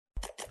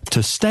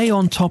To stay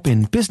on top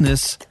in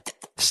business,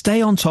 stay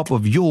on top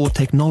of your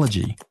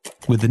technology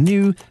with the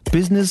new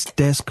Business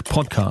Desk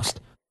podcast,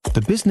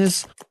 The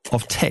Business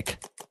of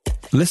Tech.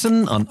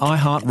 Listen on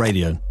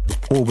iHeartRadio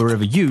or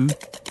wherever you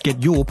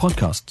get your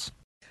podcasts.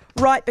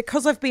 Right,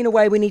 because I've been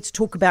away, we need to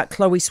talk about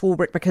Chlöe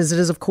Swarbrick, because it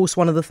is, of course,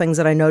 one of the things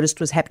that I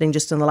noticed was happening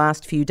just in the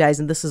last few days,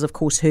 and this is, of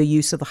course, her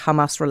use of the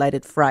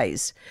Hamas-related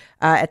phrase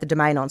at the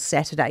Domain on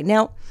Saturday.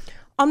 Now,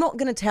 I'm not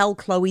going to tell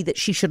Chlöe that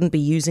she shouldn't be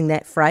using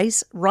that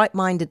phrase.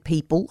 Right-minded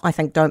people, I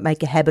think, don't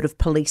make a habit of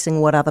policing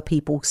what other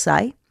people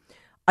say.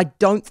 I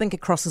don't think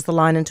it crosses the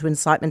line into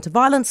incitement to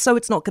violence, so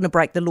it's not going to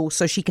break the law,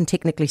 so she can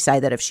technically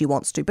say that if she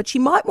wants to. But she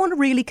might want to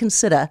really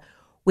consider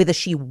whether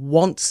she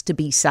wants to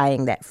be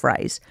saying that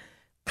phrase.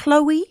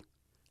 Chlöe,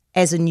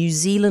 as a New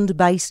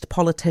Zealand-based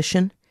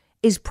politician,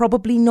 is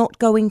probably not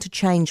going to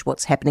change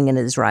what's happening in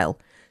Israel.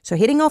 So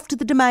heading off to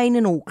the Domain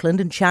in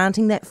Auckland and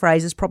chanting that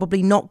phrase is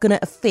probably not going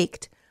to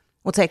affect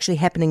what's actually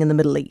happening in the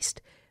Middle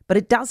East. But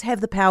it does have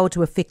the power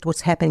to affect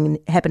what's happening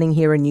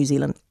here in New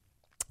Zealand.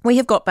 We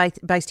have got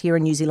based here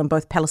in New Zealand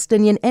both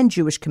Palestinian and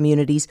Jewish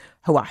communities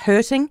who are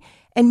hurting,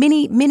 and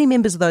many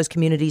members of those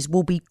communities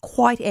will be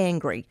quite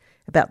angry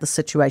about the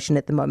situation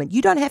at the moment.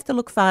 You don't have to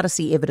look far to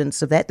see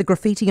evidence of that. The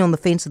graffiti on the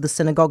fence of the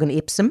synagogue in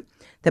Epsom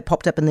that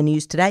popped up in the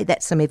news today,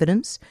 that's some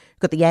evidence.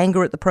 Got the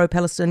anger at the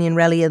pro-Palestinian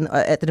rally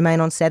at the Domain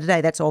on Saturday,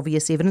 that's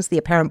obvious evidence. The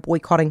apparent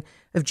boycotting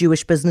of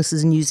Jewish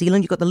businesses in New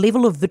Zealand. You've got the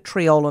level of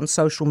vitriol on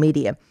social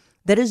media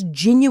that is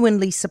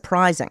genuinely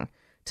surprising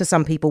to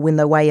some people when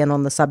they weigh in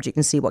on the subject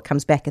and see what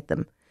comes back at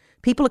them.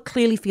 People are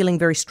clearly feeling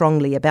very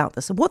strongly about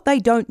this. And what they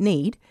don't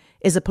need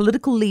is a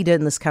political leader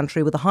in this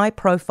country with a high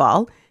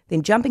profile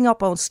then jumping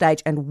up on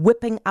stage and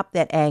whipping up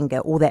that anger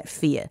or that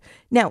fear.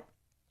 Now,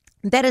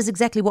 that is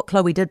exactly what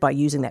Chlöe did by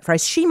using that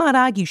phrase. She might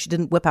argue she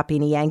didn't whip up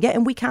any anger,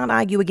 and we can't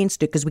argue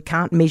against her because we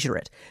can't measure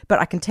it. But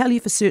I can tell you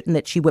for certain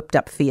that she whipped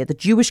up fear. The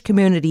Jewish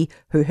community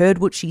who heard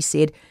what she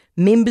said,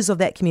 members of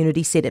that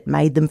community said it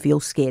made them feel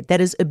scared. That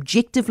is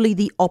objectively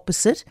the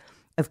opposite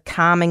of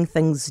calming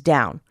things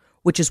down,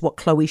 which is what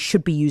Chlöe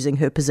should be using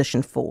her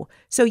position for.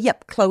 So,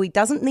 yep, Chlöe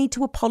doesn't need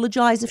to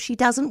apologise if she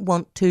doesn't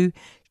want to.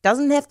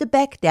 Doesn't have to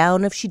back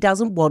down if she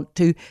doesn't want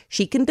to.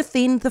 She can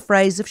defend the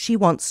phrase if she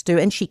wants to,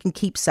 and she can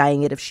keep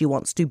saying it if she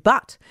wants to.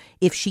 But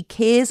if she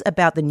cares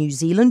about the New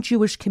Zealand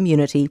Jewish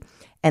community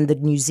and the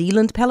New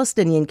Zealand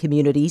Palestinian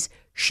communities,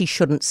 she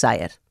shouldn't say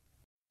it.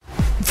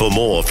 For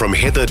more from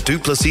Heather du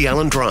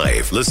Plessis-Allan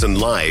Drive, listen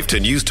live to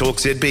News Talk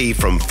ZB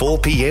from 4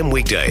 p.m.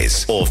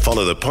 weekdays or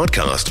follow the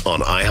podcast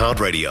on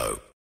iHeartRadio.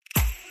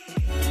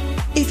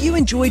 If you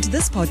enjoyed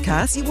this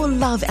podcast, you will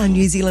love our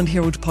New Zealand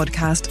Herald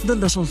podcast, The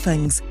Little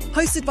Things,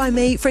 hosted by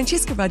me,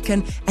 Francesca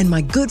Rudkin, and my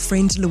good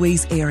friend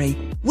Louise Airy.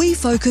 We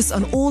focus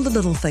on all the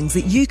little things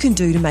that you can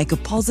do to make a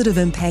positive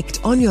impact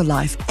on your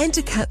life and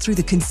to cut through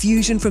the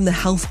confusion from the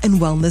health and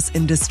wellness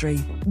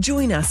industry.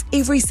 Join us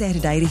every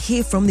Saturday to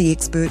hear from the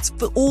experts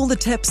for all the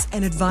tips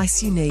and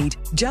advice you need.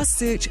 Just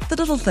search The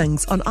Little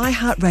Things on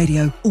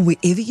iHeartRadio or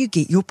wherever you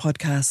get your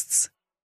podcasts.